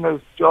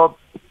 happiness, jobs,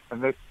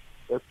 and that's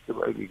the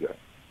way we go.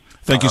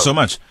 Thank you so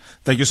much.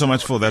 Thank you so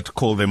much for that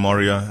call there,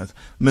 Mario.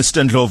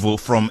 Mr. Ndlovu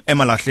from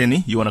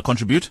Emalahleni, you want to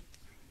contribute?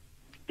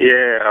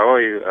 Yeah, how are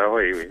you?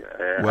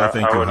 Well,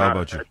 thank you. How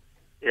about you?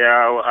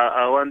 Yeah,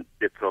 I want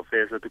the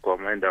professor to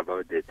comment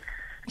about it.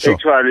 Sure.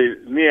 Actually,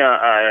 me,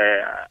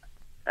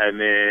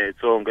 I'm a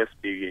Tsonga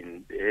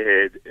speaking,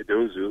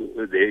 those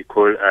who they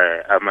call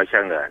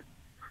Amashangan.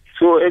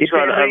 So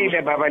actually,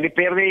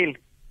 Riperini.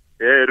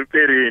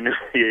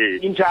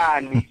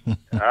 Injani.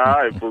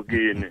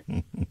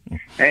 Bugini.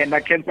 And I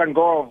can't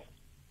go.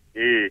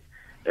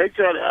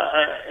 Actually,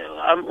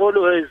 I'm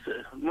always,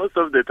 most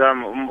of the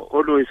time, I'm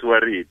always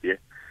worried, yeah?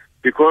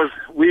 Because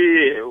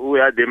we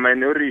are the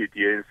minority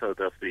in South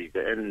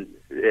Africa, and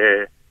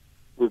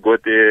we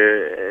got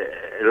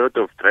a lot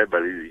of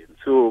tribalism.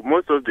 So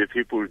most of the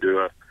people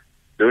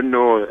don't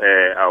know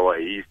our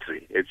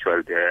history,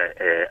 actually,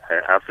 the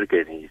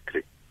African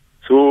history.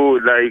 So,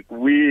 like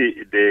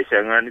the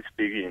Shangani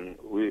speaking,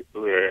 we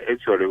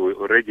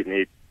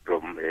originate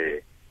from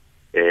the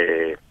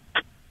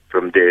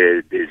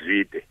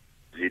Zwide,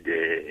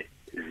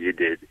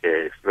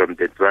 from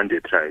the Twande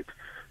tribe.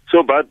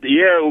 So, but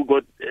yeah, we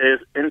got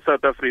in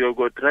South Africa we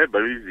got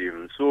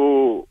tribalism.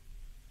 So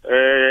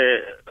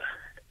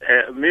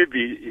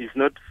maybe it's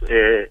not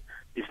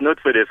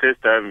for the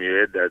first time you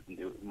heard that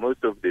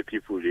most of the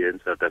people here in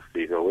South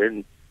Africa,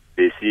 when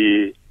they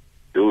see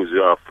those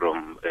who are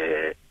from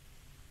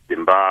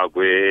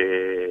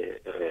Zimbabwe,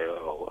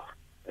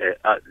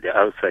 the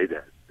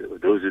outsiders,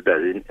 those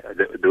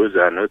who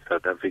are not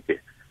South African,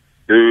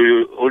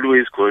 they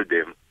always call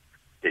them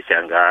the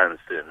Shangans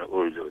and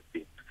all those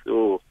things.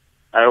 So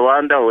I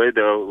wonder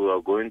whether we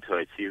are going to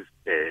achieve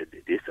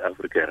this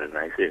African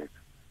Renaissance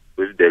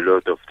with the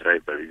lot of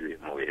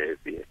tribalism we have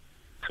here.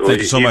 So thank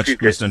you so much,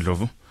 Mr.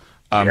 Ndlovu.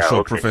 I'm sure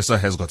okay. Professor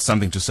has got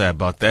something to say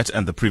about that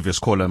and the previous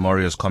caller,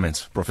 Mario's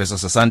comments. Professor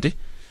Sesanti?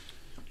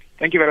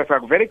 Thank you very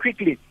much. Very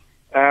quickly,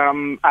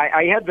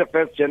 I had the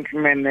first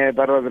gentleman that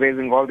was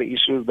raising all the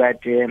issues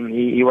that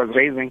he was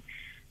raising.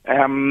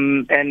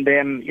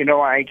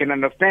 I can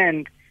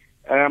understand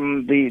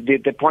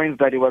the points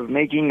that he was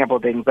making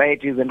about the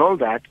anxieties and all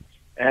that,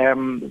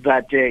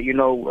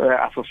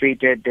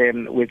 associated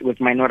with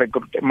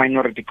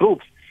minority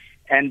groups.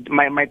 And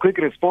my quick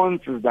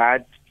response is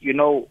that,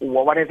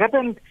 what has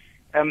happened,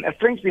 a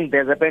strange thing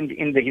has happened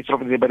in the history of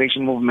the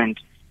liberation movement.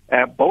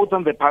 both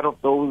on the part of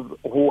those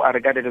who are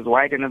regarded as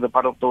white and on the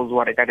part of those who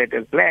are regarded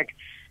as black.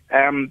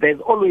 There's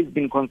always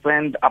been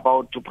concern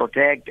about to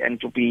protect and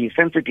to be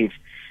sensitive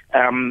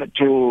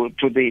to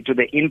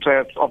the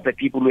interests of the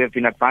people who have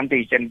been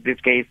advantaged, and in this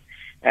case,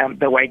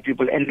 the white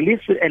people, and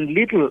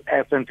little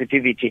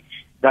sensitivity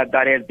that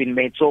has been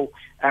made. So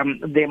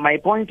my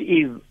point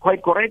is,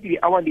 quite correctly,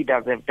 our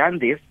leaders have done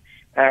this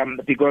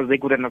because they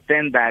could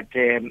understand that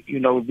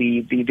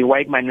the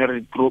white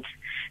minority groups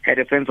had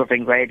a sense of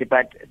anxiety,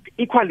 but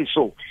equally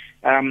so,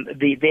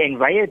 the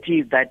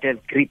anxiety that has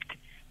gripped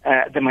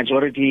the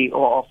majority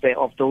of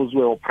those who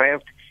were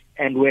oppressed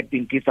and who had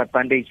been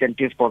disadvantaged and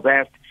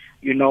dispossessed,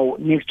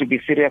 needs to be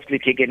seriously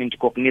taken into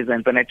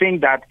cognizance. And I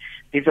think that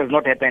this has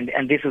not happened,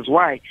 and this is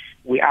why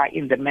we are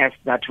in the mess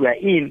that we are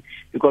in,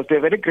 because to a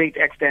very great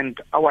extent,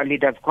 our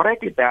leaders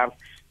correctly perhaps,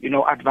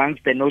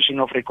 advanced the notion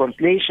of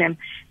reconciliation,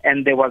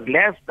 and there was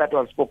less that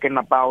was spoken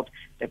about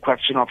the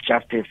question of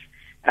justice.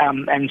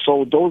 And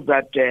so those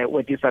that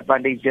were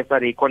disadvantaged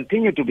yesterday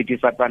continue to be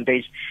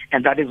disadvantaged,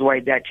 and that is why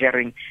they are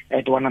tearing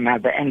at one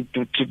another. And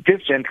to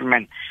this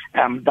gentleman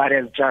that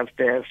has just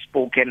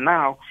spoken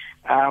now,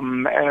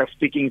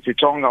 speaking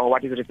Tsonga, or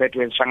what is referred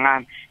to as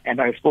Shangaan,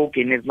 and I spoke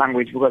in his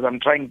language because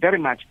I'm trying very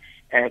much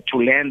to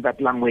learn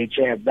that language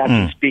that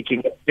is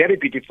speaking, a very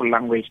beautiful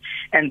language.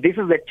 And this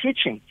is the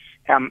teaching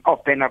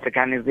of Pan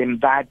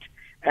Africanism that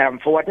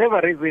for whatever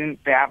reason,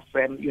 perhaps,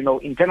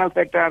 internal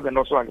factors and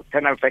also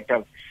external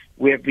factors,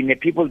 we have been a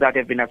people that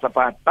have been us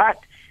apart. But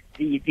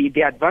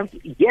the advance,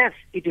 yes,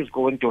 it is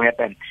going to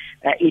happen.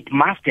 It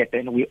must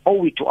happen. We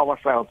owe it to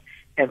ourselves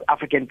as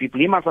African people.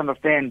 You must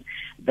understand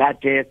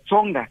that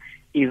Tsonga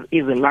is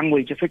a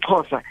language,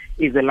 Xhosa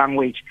is a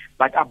language,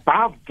 but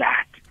above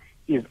that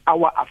is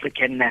our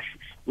Africanness.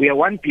 We are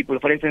one people.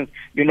 For instance,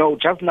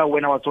 just now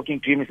when I was talking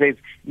to him, he says,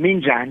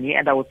 Minjani,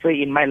 and I would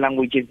say in my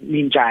language is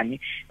Minjani,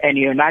 and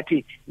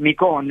Yonati,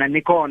 Nikona,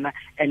 Nikona,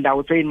 and I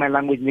would say in my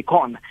language,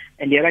 Nikona,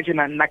 and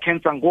Yerachina,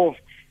 Nakensangov,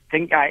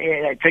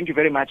 thank you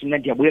very much.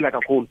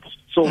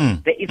 So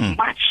there is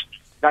much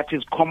that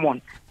is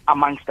common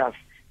amongst us.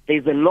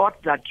 There's a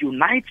lot that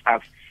unites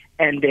us,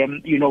 and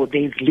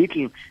there's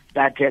little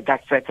that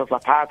sets us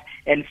apart.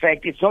 In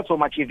fact, it's not so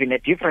much even a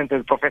difference,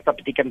 as Professor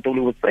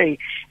Pitikantuli would say,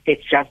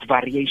 it's just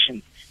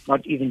variation,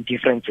 not even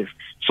differences.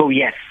 So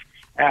yes,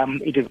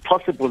 it is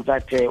possible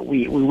that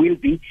we will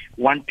be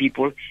one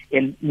people,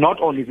 and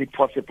not only is it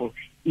possible,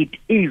 it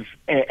is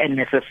a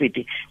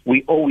necessity.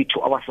 We owe it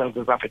to ourselves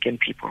as African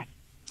people.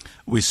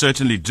 We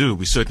certainly do.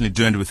 We certainly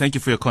do. And we thank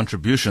you for your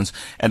contributions.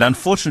 And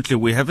unfortunately,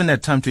 we haven't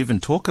had time to even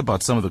talk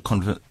about some of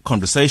the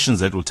conversations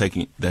that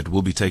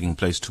will be taking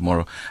place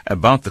tomorrow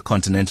about the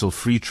Continental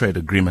Free Trade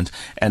Agreement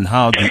and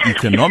how the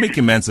economic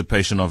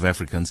emancipation of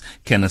Africans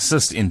can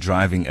assist in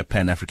driving a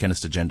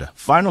Pan-Africanist agenda.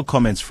 Final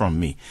comments from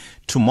me.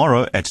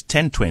 Tomorrow at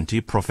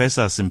 10:20,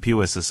 Professor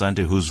Simphiwe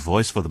Sesanti, whose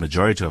voice for the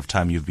majority of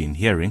time you've been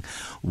hearing,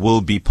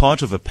 will be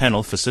part of a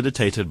panel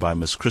facilitated by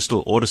Ms.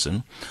 Crystal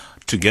Orderson,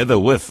 together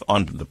with,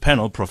 on the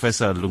panel,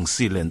 Professor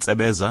Lungsile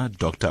Ntsebeza,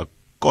 Dr.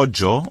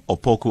 Kojo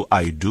Opoku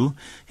Aidu,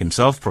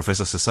 himself,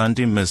 Professor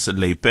Sesanti, Ms.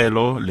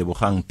 Leipelo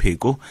Lebogang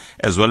Pheko,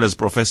 as well as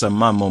Professor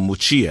Mamo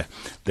Muchie.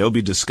 They'll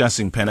be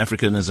discussing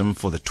Pan-Africanism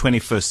for the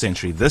 21st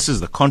century. This is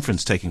the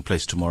conference taking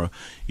place tomorrow.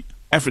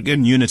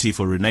 African Unity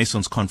for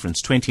Renaissance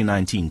Conference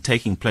 2019,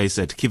 taking place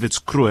at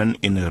Kivitzkruin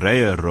in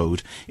Reyer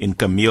Road in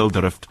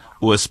Kameeldrift,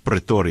 Oos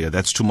Pretoria.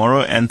 That's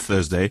tomorrow and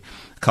Thursday,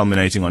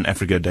 culminating on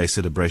Africa Day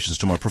celebrations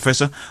tomorrow.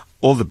 Professor,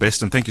 all the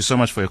best, and thank you so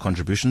much for your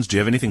contributions. Do you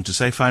have anything to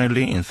say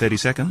finally in 30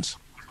 seconds?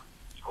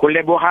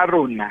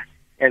 Haruna,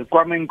 as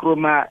Kwame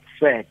Nkrumah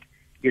said,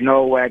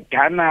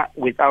 Ghana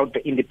without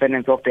the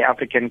independence of the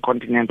African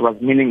continent was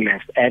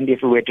meaningless. And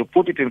if we were to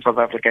put it in South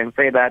Africa and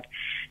say that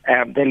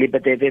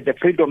the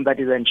freedom that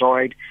is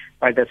enjoyed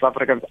by the South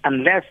Africans,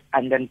 unless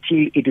and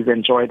until it is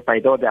enjoyed by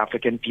the other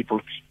African people,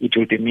 it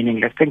will be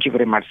meaningless. Thank you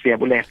very much.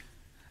 Siyabule.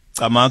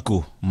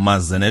 Amaku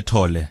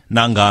mazenethole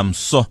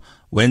nangamso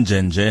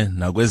wenjenje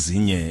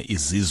nakwezinye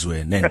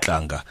izizwe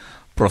nenhlanga.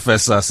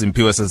 Professor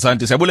Simphiwe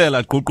Sesanti,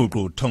 siyabulela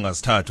Qhuqhuqhu Thonga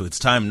Sithathu. It's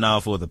time now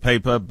for the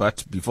paper,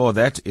 but before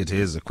that, it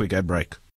is a quick ad break.